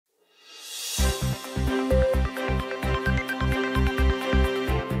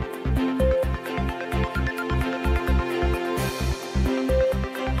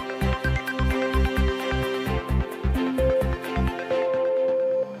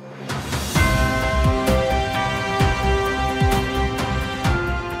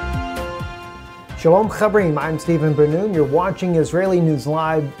Shalom Chabrim, I'm Stephen Ben-Nun. You're watching Israeli News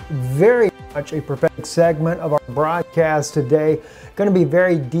Live. Very much a prophetic segment of our broadcast today. Going to be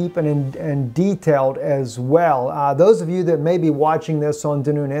very deep and detailed as well. Those of you that may be watching this on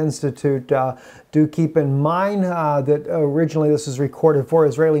Ben-Nun Institute, do keep in mind that originally this is recorded for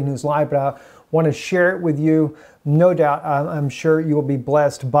Israeli News Live, but I want to share it with you. No doubt, I'm sure you will be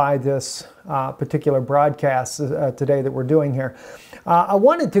blessed by this particular broadcast today that we're doing here. I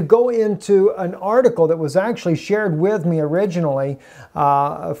wanted to go into an article that was actually shared with me originally.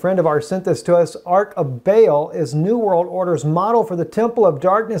 A friend of ours sent this to us. Arch of Baal is New World Order's model for the Temple of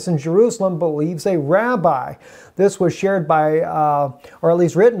Darkness in Jerusalem, believes a rabbi. This was shared by, or at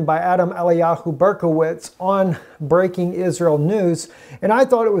least written by Adam Eliyahu Berkowitz on Breaking Israel News. And I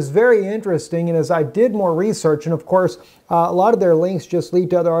thought it was very interesting. And as I did more research, and of course, a lot of their links just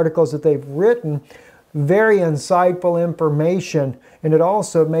lead to other articles that they've written, very insightful information. And it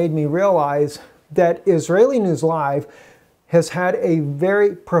also made me realize that Israeli News Live has had a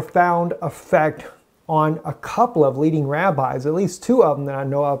very profound effect on a couple of leading rabbis, at least two of them that I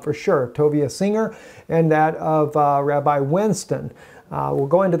know of for sure, Tovia Singer and that of Rabbi Winston. We'll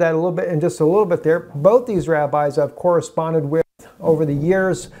go into that a little bit in just a little bit there. Both these rabbis I've corresponded with over the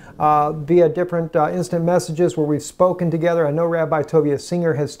years via different instant messages where we've spoken together. I know Rabbi Tovia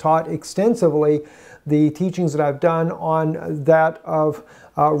Singer has taught extensively the teachings that I've done on that of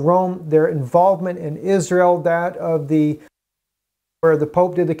Rome, their involvement in Israel, that of where the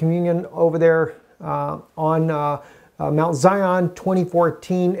Pope did the communion over there on Mount Zion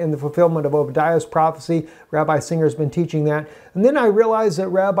 2014 in the fulfillment of Obadiah's prophecy. Rabbi Singer's been teaching that. And then I realized that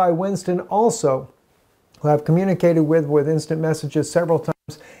Rabbi Winston also, who I've communicated with instant messages several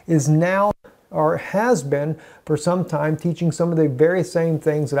times, is now or has been for some time teaching some of the very same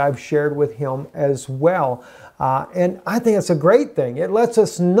things that I've shared with him as well. And I think it's a great thing. It lets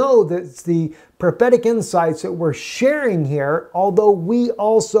us know that the prophetic insights that we're sharing here, although we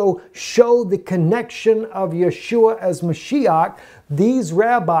also show the connection of Yeshua as Mashiach, these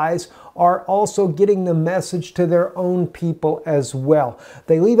rabbis are also getting the message to their own people as well.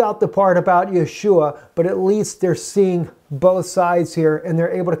 They leave out the part about Yeshua, but at least they're seeing both sides here, and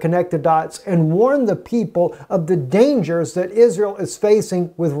they're able to connect the dots and warn the people of the dangers that Israel is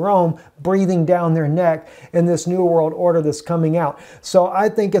facing with Rome breathing down their neck in this new world order that's coming out. So I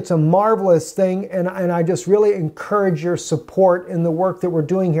think it's a marvelous thing, and I just really encourage your support in the work that we're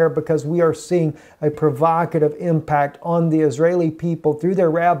doing here, because we are seeing a provocative impact on the Israeli people through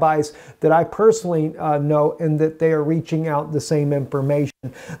their rabbis that I personally know, and that they are reaching out the same information.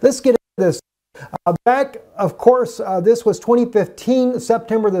 Let's get into this. Back, of course, this was 2015,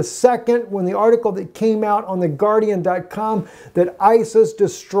 September the 2nd, when the article that came out on theguardian.com that ISIS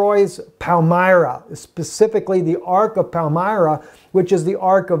destroys Palmyra, specifically the Arch of Palmyra, which is the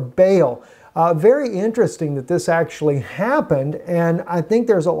Arch of Baal. Very interesting that this actually happened, and I think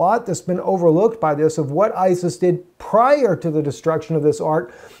there's a lot that's been overlooked by this of what ISIS did prior to the destruction of this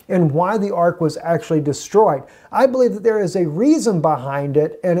Arch and why the Arch was actually destroyed. I believe that there is a reason behind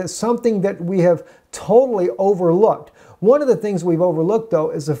it, and it's something that we have totally overlooked. One of the things we've overlooked, though,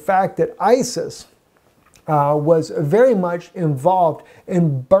 is the fact that ISIS was very much involved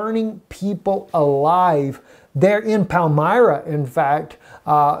in burning people alive there in Palmyra, in fact,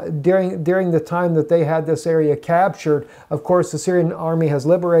 during the time that they had this area captured. Of course, the Syrian army has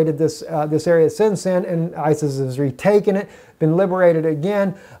liberated this area since then, and ISIS has retaken it, been liberated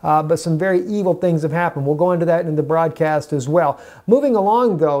again, but some very evil things have happened. We'll go into that in the broadcast as well. Moving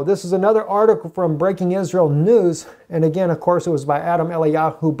along, though, this is another article from Breaking Israel News, and again, of course, it was by Adam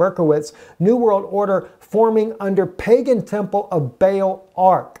Eliyahu Berkowitz, New World Order forming under pagan temple of Baal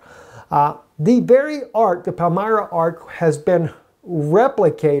Arch. The very Arch, the Palmyra Arch, has been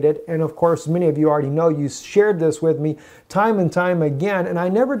replicated, and of course many of you already know, you shared this with me time and time again, and I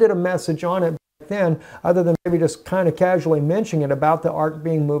never did a message on it back then other than maybe just kind of casually mentioning it about the Arch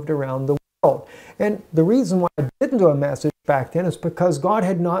being moved around the world. And the reason why I didn't do a message back then is because God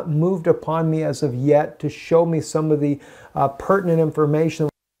had not moved upon me as of yet to show me some of the pertinent information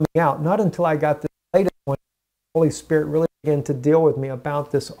coming out, not until I got the latest one. The Holy Spirit really began to deal with me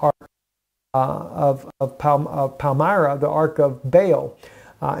about this Arch of Palmyra, the Arch of Baal.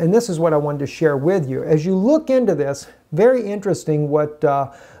 And this is what I wanted to share with you. As you look into this, very interesting what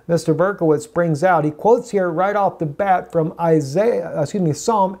Mr. Berkowitz brings out. He quotes here right off the bat from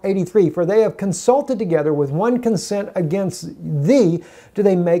Psalm 83, "For they have consulted together with one consent against thee, do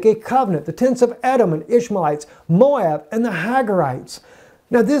they make a covenant, the tents of Edom and Ishmaelites, Moab and the Hagarites."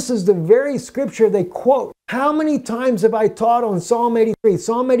 Now this is the very scripture they quote. How many times have I taught on Psalm 83?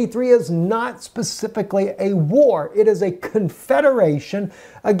 Psalm 83 is not specifically a war. It is a confederation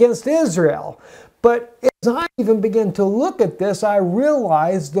against Israel. But as I even begin to look at this, I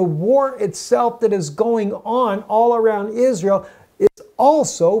realize the war itself that is going on all around Israel is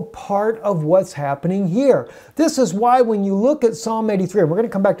also part of what's happening here. This is why when you look at Psalm 83, and we're going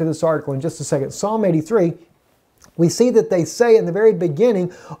to come back to this article in just a second, Psalm 83, we see that they say in the very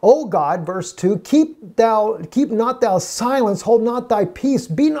beginning, O God, verse 2, keep not thou silence, hold not thy peace,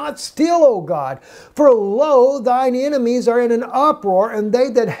 be not still, O God. For lo, thine enemies are in an uproar, and they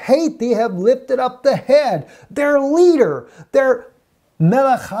that hate thee have lifted up the head. Their leader, their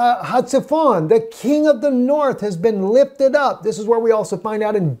Melech HaTzifon, the king of the north, has been lifted up. This is where we also find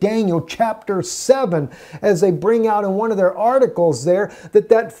out in Daniel chapter 7, as they bring out in one of their articles there,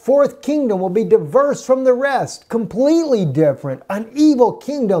 that fourth kingdom will be diverse from the rest, completely different, an evil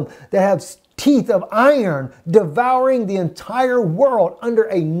kingdom that has teeth of iron, devouring the entire world under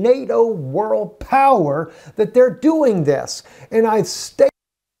a NATO world power, that they're doing this. And I've stated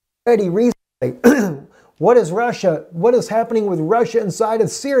already recently, what is Russia? What is happening with Russia inside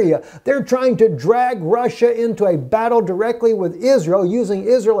of Syria? They're trying to drag Russia into a battle directly with Israel, using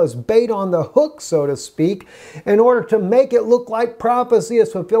Israel as bait on the hook, so to speak, in order to make it look like prophecy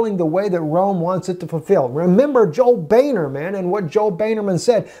is fulfilling the way that Rome wants it to fulfill. Remember Joel Boehnerman and what Joel Boehnerman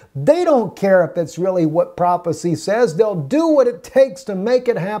said. They don't care if it's really what prophecy says. They'll do what it takes to make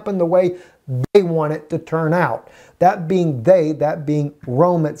it happen the way they want it to turn out. That being they, that being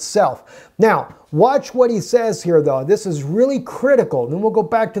Rome itself. Now, watch what he says here, though. This is really critical. Then we'll go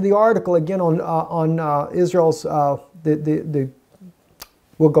back to the article again on Israel's, we'll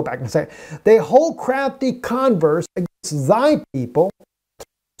go back and say, they hold crafty converse against thy people.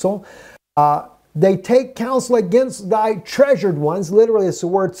 So, they take counsel against thy treasured ones. Literally, it's the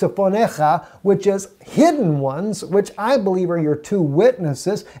word tzifonecha, which is hidden ones, which I believe are your two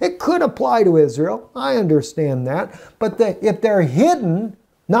witnesses. It could apply to Israel. I understand that. But if they're hidden,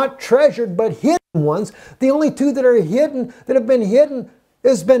 not treasured, but hidden ones, the only two that are hidden, that have been hidden,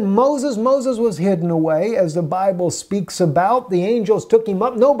 has been Moses. Moses was hidden away, as the Bible speaks about. The angels took him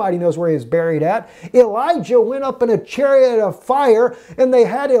up. Nobody knows where he's buried at. Elijah went up in a chariot of fire, and they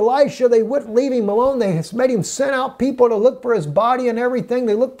had Elisha. They wouldn't leave him alone. They made him send out people to look for his body and everything.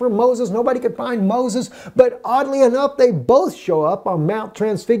 They looked for Moses. Nobody could find Moses. But oddly enough, they both show up on Mount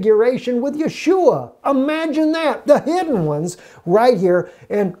Transfiguration with Yeshua. Imagine that. The hidden ones right here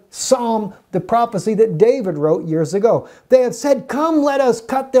in Psalm, the prophecy that David wrote years ago. They have said, come, let us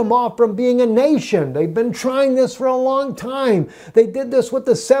cut them off from being a nation. They've been trying this for a long time. They did this with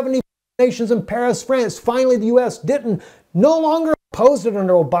the 70 nations in Paris, France. Finally, the U.S. no longer opposed it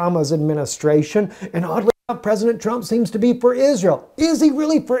under Obama's administration. And oddly enough, President Trump seems to be for Israel. Is he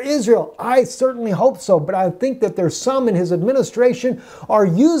really for Israel? I certainly hope so. But I think that there's some in his administration are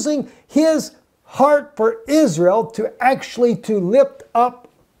using his heart for Israel to actually lift up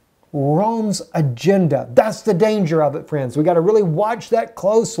Rome's agenda. That's the danger of it, friends. We got to really watch that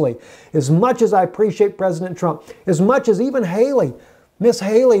closely. As much as I appreciate President Trump, as much as even Haley, Miss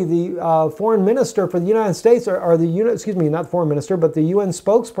Haley, the foreign minister for the United States, or the excuse me, not foreign minister, but the UN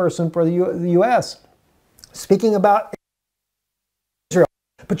spokesperson for the U.S., speaking about Israel.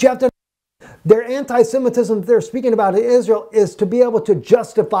 But you have to know, their anti-Semitism that they're speaking about in Israel is to be able to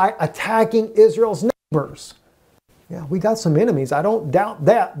justify attacking Israel's neighbors. Yeah, we got some enemies. I don't doubt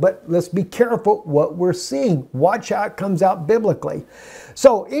that, but let's be careful what we're seeing. Watch how it comes out biblically.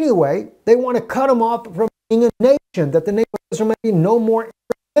 So anyway, they want to cut them off from being a nation, that the name of Israel may be no more in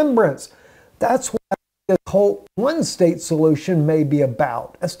remembrance. That's what this whole one-state solution may be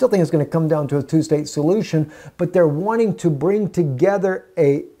about. I still think it's going to come down to a two-state solution, but they're wanting to bring together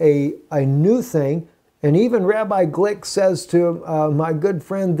a new thing. And even Rabbi Glick says to my good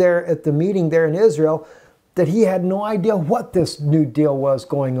friend there at the meeting there in Israel, that he had no idea what this new deal was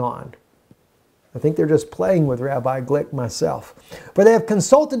going on. I think they're just playing with Rabbi Glick myself. For they have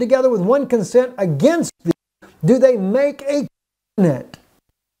consulted together with one consent against thee. Do they make a covenant?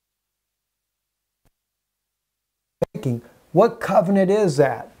 What covenant is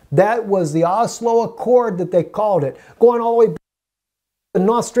that? That was the Oslo Accord that they called it. Going all the way back to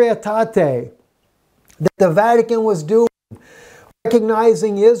Nostra Aetate, that the Vatican was doing.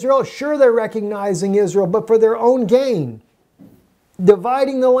 Recognizing Israel? Sure, they're recognizing Israel, but for their own gain.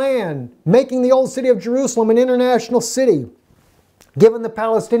 Dividing the land, making the old city of Jerusalem an international city, giving the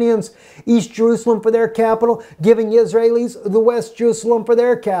Palestinians East Jerusalem for their capital, giving Israelis the West Jerusalem for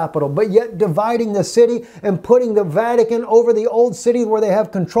their capital, but yet dividing the city and putting the Vatican over the old city where they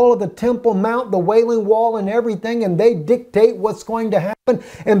have control of the Temple Mount, the Wailing Wall and everything, and they dictate what's going to happen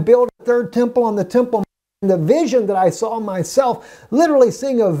and build a third temple on the Temple Mount. The vision that I saw myself, literally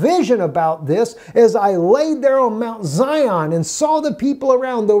seeing a vision about this, as I laid there on Mount Zion and saw the people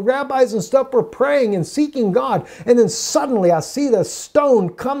around, the rabbis and stuff were praying and seeking God. And then suddenly I see the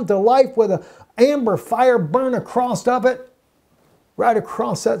stone come to life with an amber fire burn across of it, right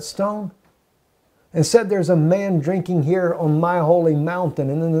across that stone. And said, there's a man drinking here on my holy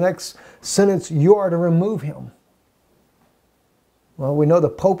mountain. And in the next sentence, you are to remove him. Well, we know the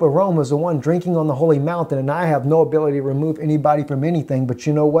Pope of Rome was the one drinking on the holy mountain, and I have no ability to remove anybody from anything. But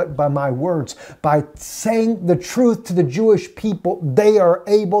you know what? By my words, by saying the truth to the Jewish people, they are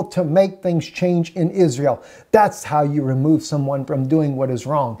able to make things change in Israel. That's how you remove someone from doing what is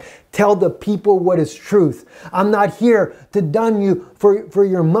wrong. Tell the people what is truth. I'm not here to dun you for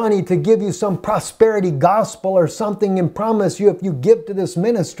your money, to give you some prosperity gospel or something and promise you if you give to this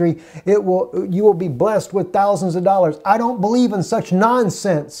ministry, you will be blessed with thousands of dollars. I don't believe in such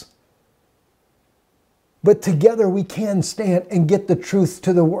nonsense. But together we can stand and get the truth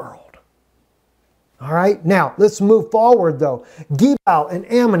to the world. All right, now let's move forward though. Gebal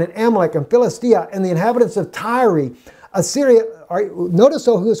and Ammon and Amalek and Philistia and the inhabitants of Tyre, Assyria. All right, notice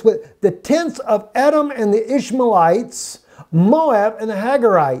who is with the tents of Edom and the Ishmaelites, Moab and the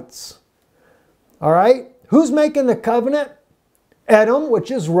Hagarites. All right, who's making the covenant? Edom,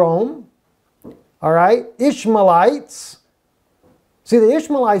 which is Rome. All right, Ishmaelites. See, the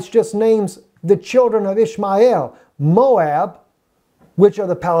Ishmaelites just names the children of Ishmael. Moab, which are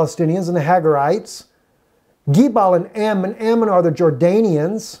the Palestinians and the Hagarites. Gebal and Ammon. Ammon are the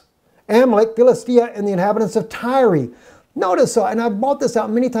Jordanians. Amalek, Philistia, and the inhabitants of Tyre. Notice, and I've brought this out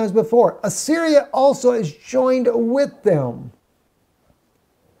many times before, Assyria also is joined with them.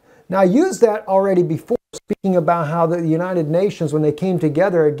 Now, I used that already before, speaking about how the United Nations, when they came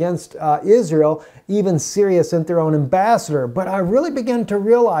together against Israel, even Syria sent their own ambassador. But I really began to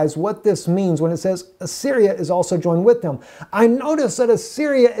realize what this means when it says Assyria is also joined with them. I noticed that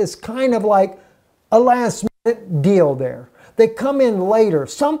Assyria is kind of like a last-minute deal there. They come in later.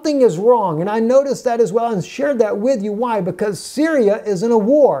 Something is wrong. And I noticed that as well and shared that with you. Why? Because Syria is in a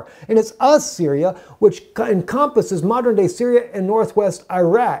war. And it's Assyria, which encompasses modern-day Syria and northwest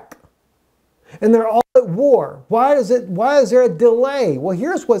Iraq. And they're all at war. Why is there a delay? Well,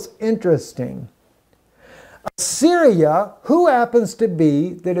 here's what's interesting. Assyria, who happens to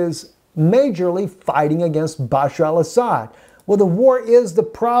be that is majorly fighting against Bashar al-Assad? Well, the war is the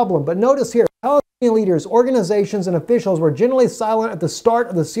problem. But notice here, Palestinian leaders, organizations, and officials were generally silent at the start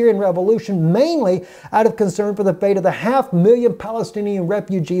of the Syrian revolution, mainly out of concern for the fate of the 500,000 Palestinian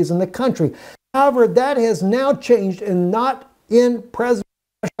refugees in the country. However, that has now changed and not in President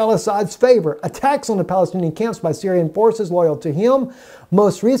Bashar al-Assad's favor. Attacks on the Palestinian camps by Syrian forces loyal to him,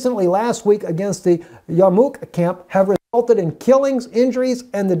 most recently last week against the Yarmouk camp, have resulted in killings, injuries,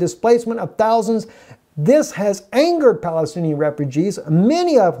 and the displacement of thousands. This has angered Palestinian refugees,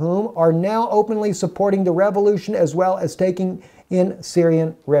 many of whom are now openly supporting the revolution as well as taking in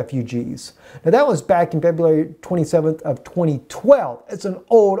Syrian refugees. Now that was back in February 27th of 2012. It's an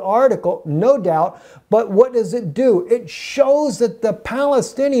old article, no doubt, but what does it do? It shows that the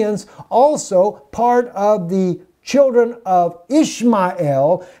Palestinians, also part of the children of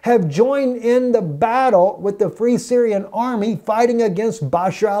Ishmael, have joined in the battle with the Free Syrian Army fighting against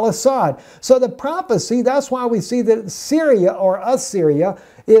Bashar al-Assad. So the prophecy, that's why we see that Syria or Assyria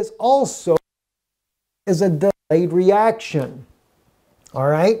is also a delayed reaction. All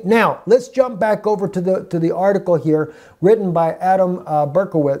right, now let's jump back over to the article here written by Adam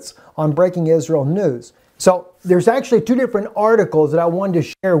Berkowitz on Breaking Israel News. So there's actually two different articles that I wanted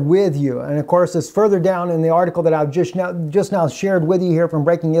to share with you. And of course, it's further down in the article that I've just now shared with you here from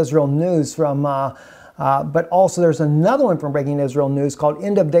Breaking Israel News but also there's another one from Breaking Israel News called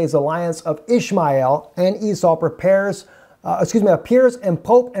End of Days Alliance of Ishmael and Esau appears in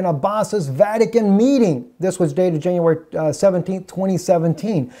Pope and Abbas's Vatican meeting. This was dated January 17th,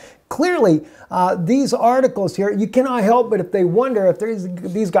 2017. Clearly, these articles here, you cannot help but if they wonder if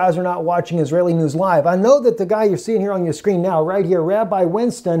these guys are not watching Israeli News Live. I know that the guy you're seeing here on your screen now, right here, Rabbi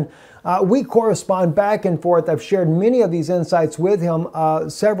Winston, we correspond back and forth. I've shared many of these insights with him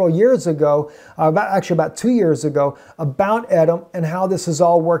several years ago, about 2 years ago, about Edom and how this is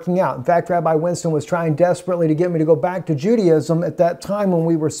all working out. In fact, Rabbi Winston was trying desperately to get me to go back to Judaism at that time when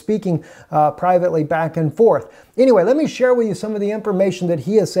we were speaking privately back and forth. Anyway, let me share with you some of the information that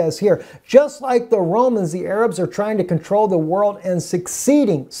he says here. Just like the Romans, the Arabs are trying to control the world and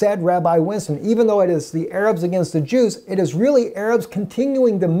succeeding, said Rabbi Winston. Even though it is the Arabs against the Jews, it is really Arabs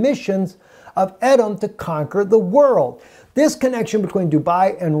continuing the missions of Edom to conquer the world. This connection between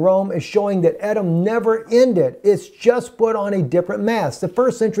Dubai and Rome is showing that Edom never ended. It's just put on a different mask. The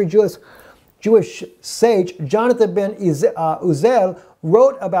first century Jews Jewish sage Jonathan ben Uziel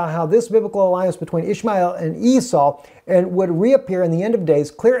wrote about how this biblical alliance between Ishmael and Esau and would reappear in the end of days,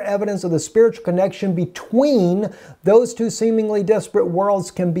 clear evidence of the spiritual connection between those two seemingly disparate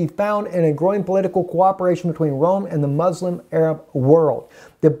worlds can be found in a growing political cooperation between Rome and the Muslim Arab world.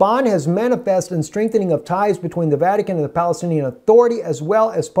 The bond has manifested in strengthening of ties between the Vatican and the Palestinian Authority, as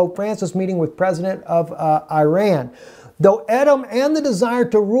well as Pope Francis meeting with President of Iran. Though Edom and the desire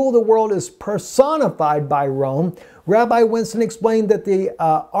to rule the world is personified by Rome, Rabbi Winston explained that the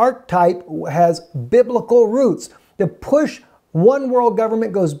archetype has biblical roots. The push one world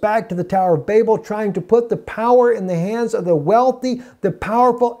government goes back to the Tower of Babel, trying to put the power in the hands of the wealthy, the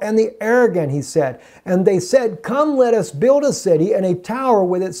powerful, and the arrogant, he said. And they said, come, let us build a city and a tower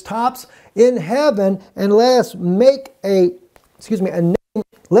with its tops in heaven, and let us make a name,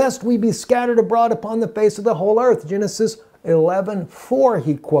 lest we be scattered abroad upon the face of the whole earth. Genesis 11:4,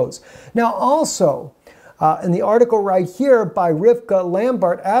 he quotes. Now also, in the article right here by Rivka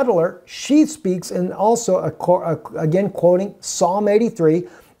Lambert Adler, she speaks, and also again quoting Psalm 83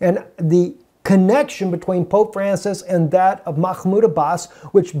 and the connection between Pope Francis and that of Mahmoud Abbas,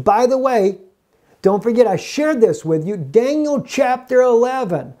 which, by the way, don't forget I shared this with you, Daniel chapter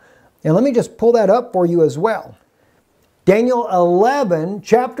 11. And let me just pull that up for you as well. Daniel 11,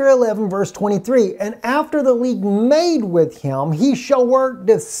 chapter 11, verse 23, and after the league made with him, he shall work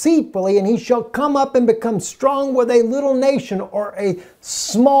deceitfully, and he shall come up and become strong with a little nation, or a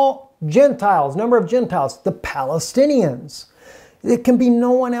small Gentiles, number of Gentiles, the Palestinians. It can be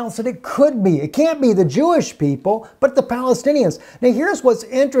no one else that it could be. It can't be the Jewish people, but the Palestinians. Now here's what's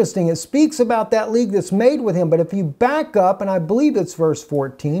interesting. It speaks about that league that's made with him, but if you back up, and I believe it's verse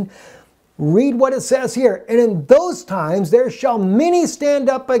 14, read what it says here. And in those times there shall many stand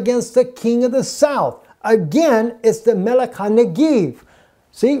up against the king of the south. Again, it's the Melech HaNegiv.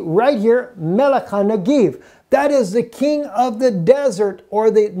 See, right here, Melech HaNegiv. That is the king of the desert,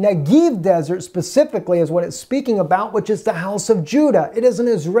 or the Negev desert specifically is what it's speaking about, which is the house of Judah. It is an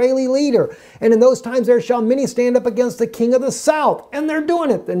Israeli leader. And in those times there shall many stand up against the king of the south. And they're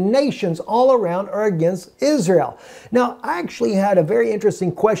doing it. The nations all around are against Israel. Now, I actually had a very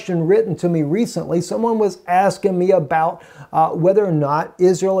interesting question written to me recently. Someone was asking me about whether or not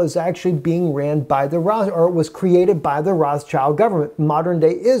Israel is actually being ran by the or was created by the Rothschild government, modern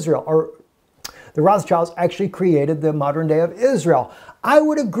day Israel, or the Rothschilds actually created the modern day of Israel. I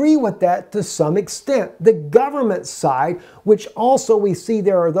would agree with that to some extent. The government side, which also we see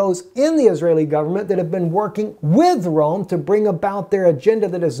there are those in the Israeli government that have been working with Rome to bring about their agenda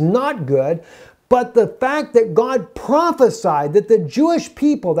that is not good. But the fact that God prophesied that the Jewish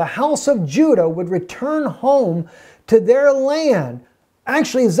people, the house of Judah, would return home to their land.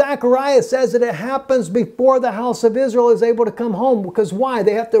 Actually, Zechariah says that it happens before the house of Israel is able to come home. Because why?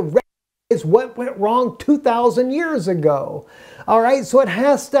 They have to is what went wrong 2,000 years ago. All right, so it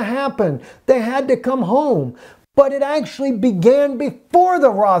has to happen. They had to come home. But it actually began before the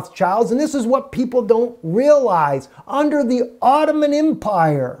Rothschilds, and this is what people don't realize. Under the Ottoman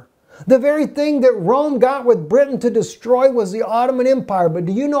Empire, the very thing that Rome got with Britain to destroy was the Ottoman Empire. But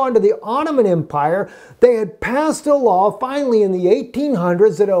do you know, under the Ottoman Empire, they had passed a law finally in the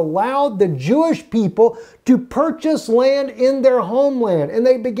 1800s that allowed the Jewish people to purchase land in their homeland. And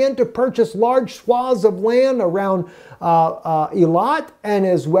they began to purchase large swaths of land around Eilat and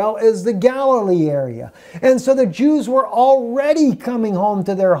as well as the Galilee area. And so the Jews were already coming home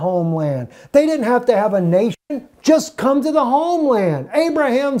to their homeland. They didn't have to have a nation, just come to the homeland.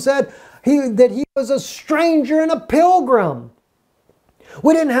 Abraham said that he was a stranger and a pilgrim.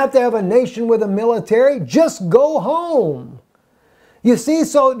 We didn't have to have a nation with a military, just go home. You see,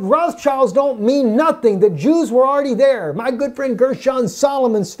 so Rothschilds don't mean nothing. The Jews were already there. My good friend Gershon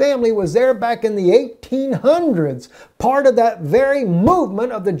Solomon's family was there back in the 1800s, part of that very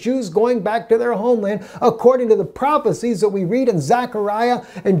movement of the Jews going back to their homeland, according to the prophecies that we read in Zechariah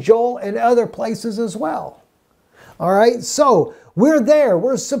and Joel and other places as well. All right, so we're there.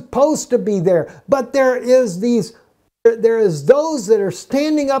 We're supposed to be there. But there is those that are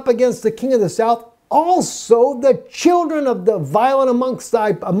standing up against the king of the south. Also, the children of the violent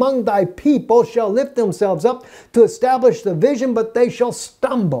among thy people shall lift themselves up to establish the vision, but they shall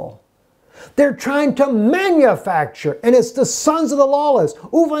stumble. They're trying to manufacture, and it's the sons of the lawless.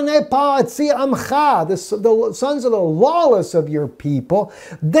 The sons of the lawless of your people.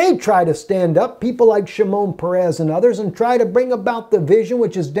 They try to stand up, people like Shimon Peres and others, and try to bring about the vision,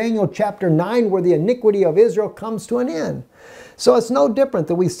 which is Daniel chapter 9, where the iniquity of Israel comes to an end. So it's no different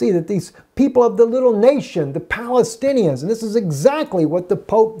that we see that these people of the little nation, the Palestinians, and this is exactly what the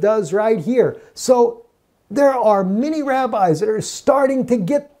Pope does right here. So There are many rabbis that are starting to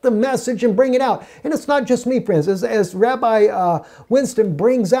get the message and bring it out. And it's not just me, friends. As Rabbi Winston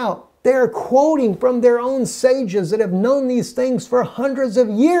brings out, they're quoting from their own sages that have known these things for hundreds of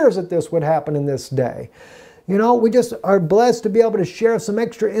years that this would happen in this day. You know, we just are blessed to be able to share some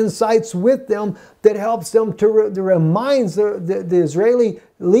extra insights with them that helps them to reminds the Israeli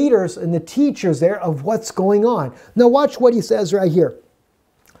leaders and the teachers there of what's going on. Now watch what he says right here.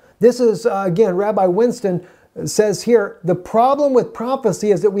 This is, again, Rabbi Winston says here, the problem with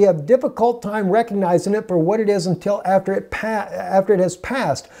prophecy is that we have difficult time recognizing it for what it is until after it has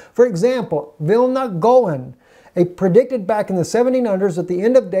passed. For example, Vilna Gaon predicted back in the 1700s at the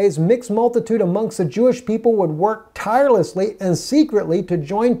end of days, mixed multitude amongst the Jewish people would work tirelessly and secretly to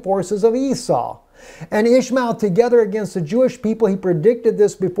join forces of Esau and Ishmael together against the Jewish people. He predicted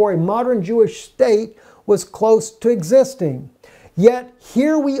this before a modern Jewish state was close to existing. Yet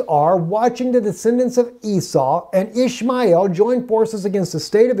here we are watching the descendants of Esau and Ishmael join forces against the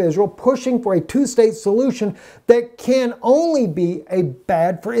state of Israel, pushing for a two-state solution that can only be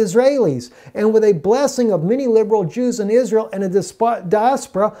bad for Israelis. And with a blessing of many liberal Jews in Israel and a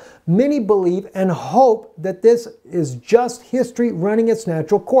diaspora, many believe and hope that this is just history running its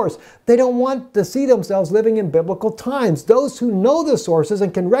natural course. They don't want to see themselves living in biblical times. Those who know the sources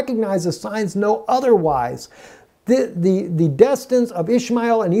and can recognize the signs know otherwise. The destinies of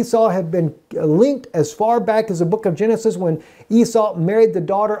Ishmael and Esau have been linked as far back as the book of Genesis when Esau married the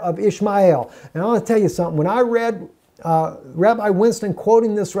daughter of Ishmael. And I want to tell you something. When I read Rabbi Winston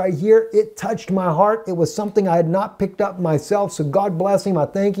quoting this right here, it touched my heart. It was something I had not picked up myself. So God bless him. I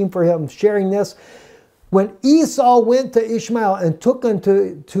thank him for him sharing this. When Esau went to Ishmael and took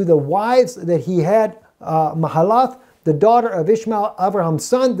unto the wives that he had, Mahalath, the daughter of Ishmael, Abraham's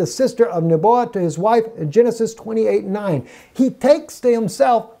son, the sister of Nebaioth, to his wife, in Genesis 28:9. He takes to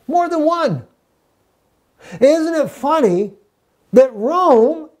himself more than one. Isn't it funny that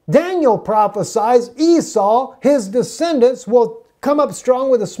Rome, Daniel prophesies Esau, his descendants, will come up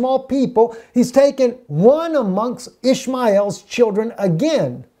strong with a small people. He's taken one amongst Ishmael's children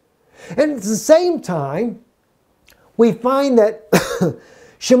again. And at the same time, we find that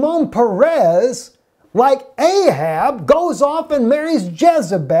Shimon Peres, like Ahab, goes off and marries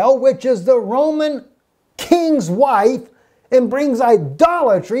Jezebel, which is the Roman king's wife, and brings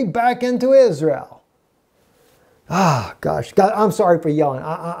idolatry back into Israel. Ah, gosh. God, I'm sorry for yelling.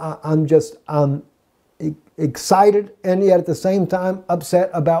 I'm excited and yet at the same time upset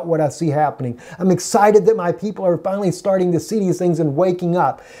about what I see happening. I'm excited that my people are finally starting to see these things and waking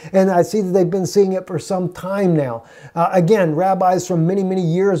up. And I see that they've been seeing it for some time now. Again, rabbis from many, many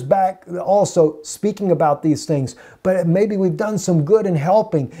years back also speaking about these things. But maybe we've done some good in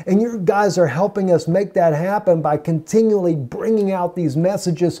helping. And you guys are helping us make that happen by continually bringing out these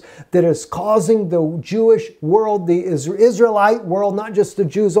messages that is causing the Jewish world, the Israelite world, not just the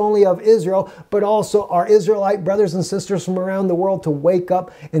Jews only of Israel, but also our Israelite brothers and sisters from around the world to wake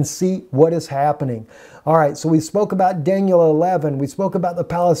up and see what is happening. All right, so we spoke about Daniel 11. We spoke about the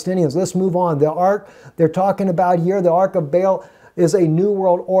Palestinians. Let's move on. The ark, they're talking about here, the Arch of Baal is a New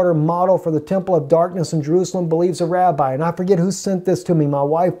World Order model for the Temple of Darkness in Jerusalem, believes a rabbi. And I forget who sent this to me. My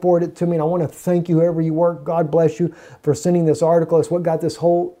wife forwarded it to me, and I want to thank you, whoever you work. God bless you for sending this article. It's what got this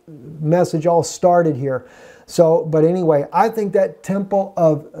whole message all started here. So, but anyway, I think that temple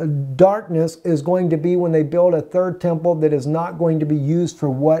of darkness is going to be when they build a third temple that is not going to be used for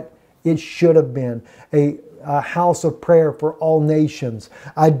what it should have been, a house of prayer for all nations.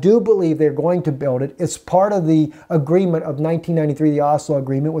 I do believe they're going to build it. It's part of the agreement of 1993, the Oslo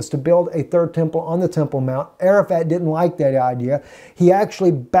Agreement, was to build a third temple on the Temple Mount. Arafat didn't like that idea. He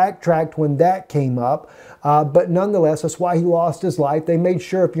actually backtracked when that came up. But nonetheless, that's why he lost his life. They made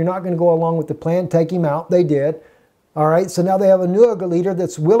sure if you're not going to go along with the plan, take him out. They did. All right, so now they have a new leader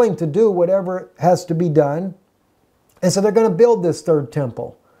that's willing to do whatever has to be done. And so they're going to build this third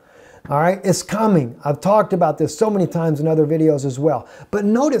temple. All right, it's coming. I've talked about this so many times in other videos as well. But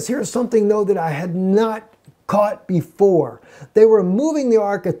notice, here's something, though, that I had not caught before. They were moving the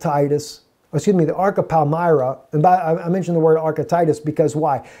Ark of Titus, the Ark of Palmyra, and I mentioned the word Ark of Titus because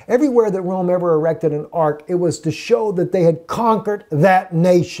why? Everywhere that Rome ever erected an ark, it was to show that they had conquered that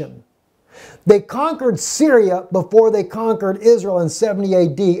nation. They conquered Syria before they conquered Israel in 70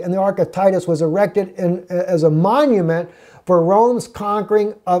 AD, and the Ark of Titus was erected as a monument for Rome's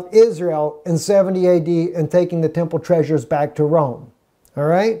conquering of Israel in 70 AD and taking the temple treasures back to Rome. All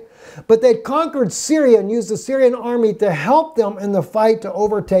right? But they'd conquered Syria and used the Syrian army to help them in the fight to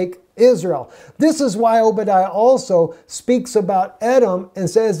overtake Israel. This is why Obadiah also speaks about Edom and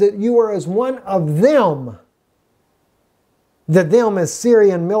says that you are as one of them. The them is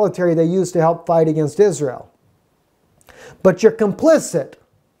Syrian military they used to help fight against Israel. But you're complicit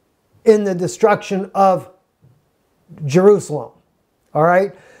in the destruction of Jerusalem. All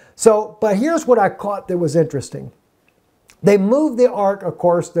right? So, but here's what I caught that was interesting. They moved the ark, of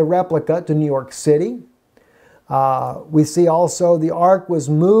course, the replica, to New York City. We see also the ark was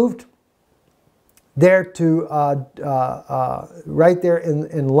moved there to right there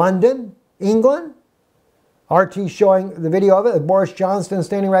in London, England. Archie showing the video of it. Boris Johnson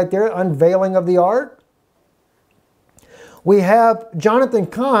standing right there, unveiling of the ark. We have Jonathan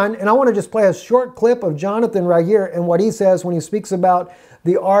Cahn, and I want to just play a short clip of Jonathan right here and what he says when he speaks about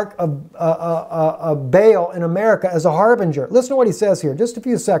the Ark of Baal in America as a harbinger. Listen to what he says here, just a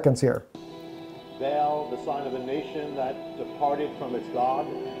few seconds here. Baal, the sign of a nation that departed from its God.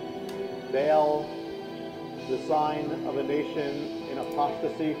 Baal, the sign of a nation in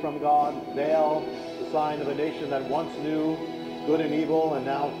apostasy from God. Baal, the sign of a nation that once knew good and evil and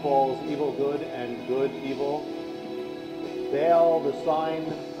now calls evil good and good evil. Baal, the sign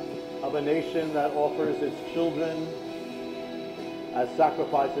of a nation that offers its children as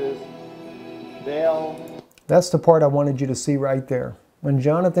sacrifices. Baal. That's the part I wanted you to see right there. When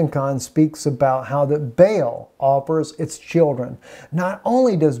Jonathan Cahn speaks about how that Baal offers its children. Not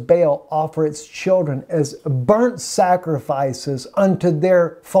only does Baal offer its children as burnt sacrifices unto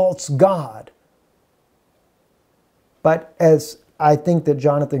their false god, but as I think that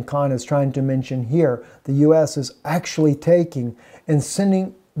Jonathan Cahn is trying to mention here, the U.S. is actually taking and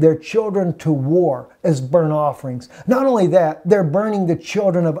sending their children to war as burnt offerings. Not only that, they're burning the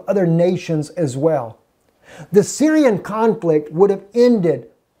children of other nations as well. The Syrian conflict would have ended.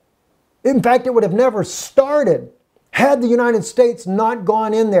 In fact, it would have never started had the United States not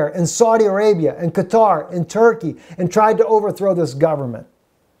gone in there, and Saudi Arabia and Qatar and Turkey, and tried to overthrow this government.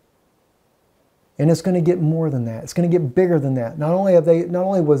 And it's going to get more than that. It's going to get bigger than that. Not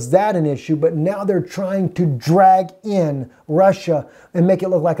only was that an issue, but now they're trying to drag in Russia and make it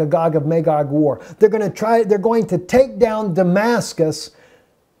look like a Gog of Magog war. They're going to take down Damascus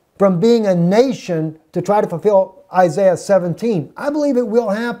from being a nation to try to fulfill Isaiah 17. I believe it will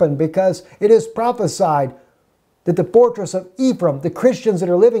happen because it is prophesied that the fortress of Ephraim, the Christians that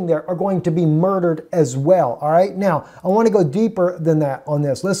are living there, are going to be murdered as well. All right? Now, I want to go deeper than that on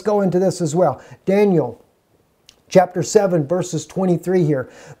this. Let's go into this as well. Daniel chapter 7, verses 23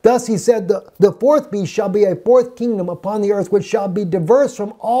 here. Thus he said, the fourth beast shall be a fourth kingdom upon the earth, which shall be diverse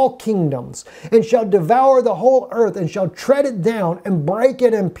from all kingdoms, and shall devour the whole earth, and shall tread it down, and break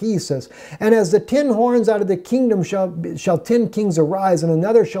it in pieces. And as the 10 horns out of the kingdom shall 10 kings arise, and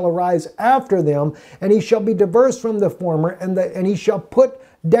another shall arise after them, and he shall be diverse from the former, and he shall put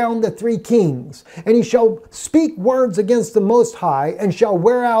down the 3 kings, and he shall speak words against the Most High, and shall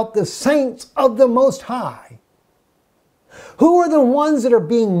wear out the saints of the Most High. Who are the ones that are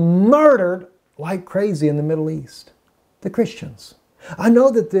being murdered like crazy in the Middle East? The Christians. I know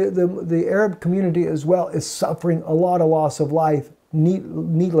that the Arab community as well is suffering a lot of loss of life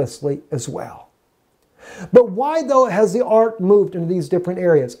needlessly as well. But why, though, has the ark moved into these different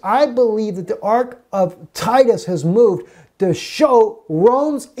areas? I believe that the ark of Titus has moved to show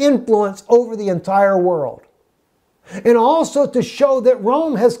Rome's influence over the entire world. And also to show that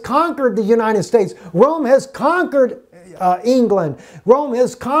Rome has conquered the United States. Rome has conquered England. Rome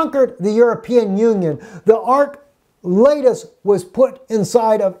has conquered the European Union. The ark latest was put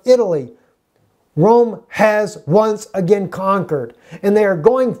inside of Italy. Rome has once again conquered, and they are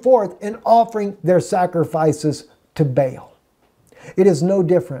going forth and offering their sacrifices to Baal. It is no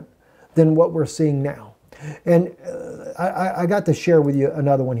different than what we're seeing now. And I got to share with you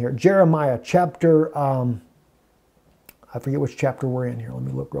another one here. Jeremiah chapter, I forget which chapter we're in here. Let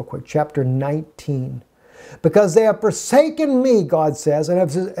me look real quick. Chapter 19. Because they have forsaken me, God says,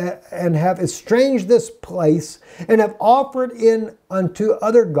 and have estranged this place, and have offered in unto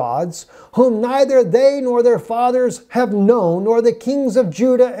other gods, whom neither they nor their fathers have known, nor the kings of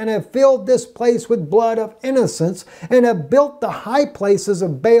Judah, and have filled this place with blood of innocents, and have built the high places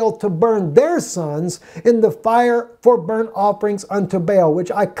of Baal to burn their sons in the fire for burnt offerings unto Baal,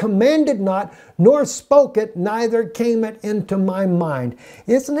 which I commanded not, nor spoke it, neither came it into my mind.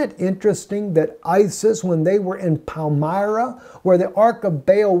 Isn't it interesting that ISIS, when they were in Palmyra, where the Ark of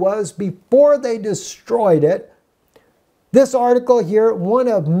Baal was, before they destroyed it, this article here, one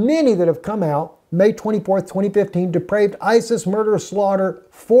of many that have come out, May 24th, 2015, depraved ISIS murder slaughter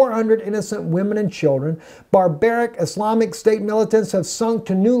 400 innocent women and children. Barbaric Islamic State militants have sunk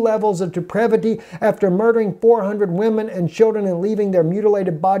to new levels of depravity after murdering 400 women and children and leaving their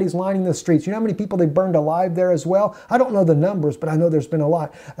mutilated bodies lining the streets. You know how many people they burned alive there as well? I don't know the numbers, but I know there's been a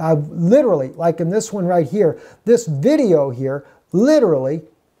lot. Literally, like in this one right here, this video here literally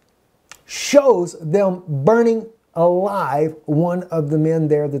shows them burning alive one of the men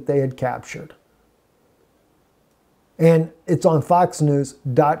there that they had captured. And it's on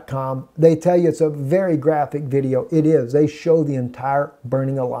foxnews.com. They tell you it's a very graphic video. It is. They show the entire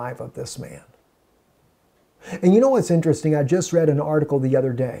burning alive of this man. And you know what's interesting? I just read an article the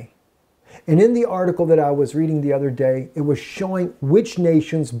other day. And in the article that I was reading the other day, it was showing which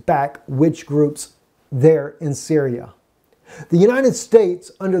nations back which groups there in Syria. The United States,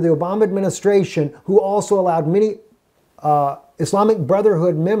 under the Obama administration, who also allowed many Islamic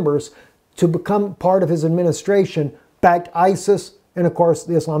Brotherhood members to become part of his administration, backed ISIS and, of course,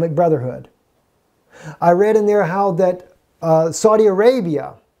 the Islamic Brotherhood. I read in there how that Saudi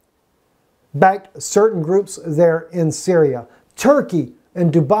Arabia backed certain groups there in Syria. Turkey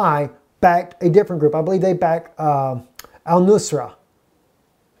and Dubai backed a different group. I believe they backed al-Nusra.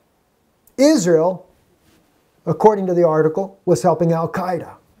 Israel, according to the article, was helping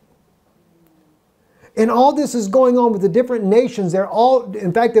al-Qaeda. And all this is going on with the different nations. They're all,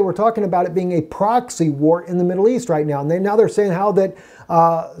 in fact, they were talking about it being a proxy war in the Middle East right now. And now they're saying how that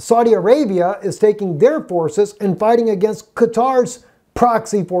Saudi Arabia is taking their forces and fighting against Qatar's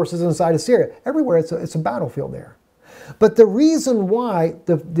proxy forces inside of Syria. Everywhere it's a battlefield there. But the reason why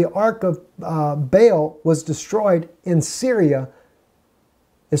the Arch of Baal was destroyed in Syria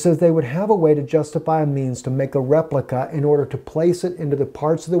is so that they would have a way to justify a means to make a replica in order to place it into the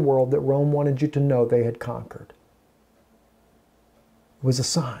parts of the world that Rome wanted you to know they had conquered. It was a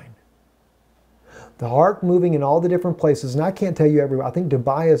sign. The Ark moving in all the different places, and I can't tell you everywhere. I think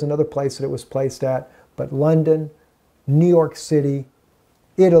Dubai is another place that it was placed at, but London, New York City,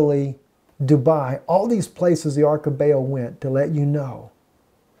 Italy, Dubai, all these places the Arch of Baal went to let you know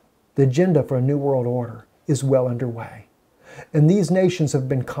the agenda for a new world order is well underway. And these nations have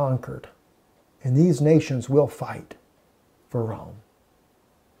been conquered. And these nations will fight for Rome.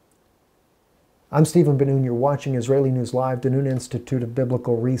 I'm Stephen Ben-Nun. You're watching Israeli News Live, the Nun Institute of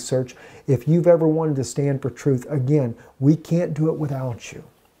Biblical Research. If you've ever wanted to stand for truth, again, we can't do it without you.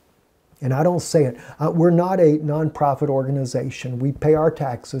 And I don't say it. We're not a nonprofit organization. We pay our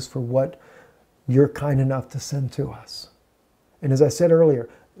taxes for what you're kind enough to send to us. And as I said earlier,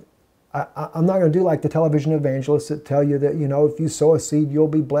 I'm not going to do like the television evangelists that tell you that, you know, if you sow a seed, you'll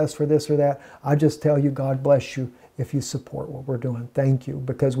be blessed for this or that. I just tell you, God bless you if you support what we're doing. Thank you,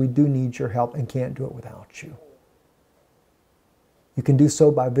 because we do need your help and can't do it without you. You can do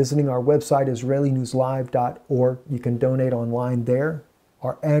so by visiting our website, IsraeliNewsLive.org. You can donate online there.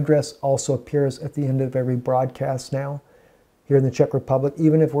 Our address also appears at the end of every broadcast now. Here in the Czech Republic,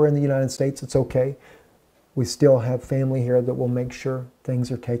 even if we're in the United States, it's okay. We still have family here that will make sure things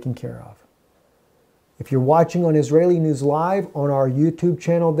are taken care of. If you're watching on Israeli News Live on our YouTube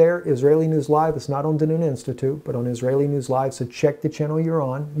channel there, Israeli News Live, it's not on the Nun Institute, but on Israeli News Live, so check the channel you're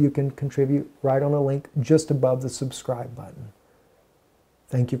on. You can contribute right on a link just above the subscribe button.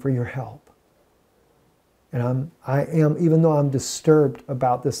 Thank you for your help. And I am, even though I'm disturbed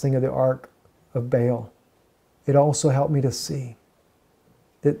about this thing of the Arch of Baal, it also helped me to see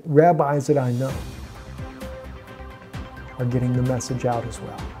that rabbis that I know are getting the message out as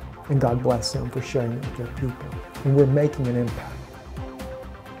well. And God bless them for sharing it with their people. And we're making an impact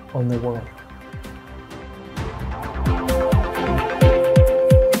on the world.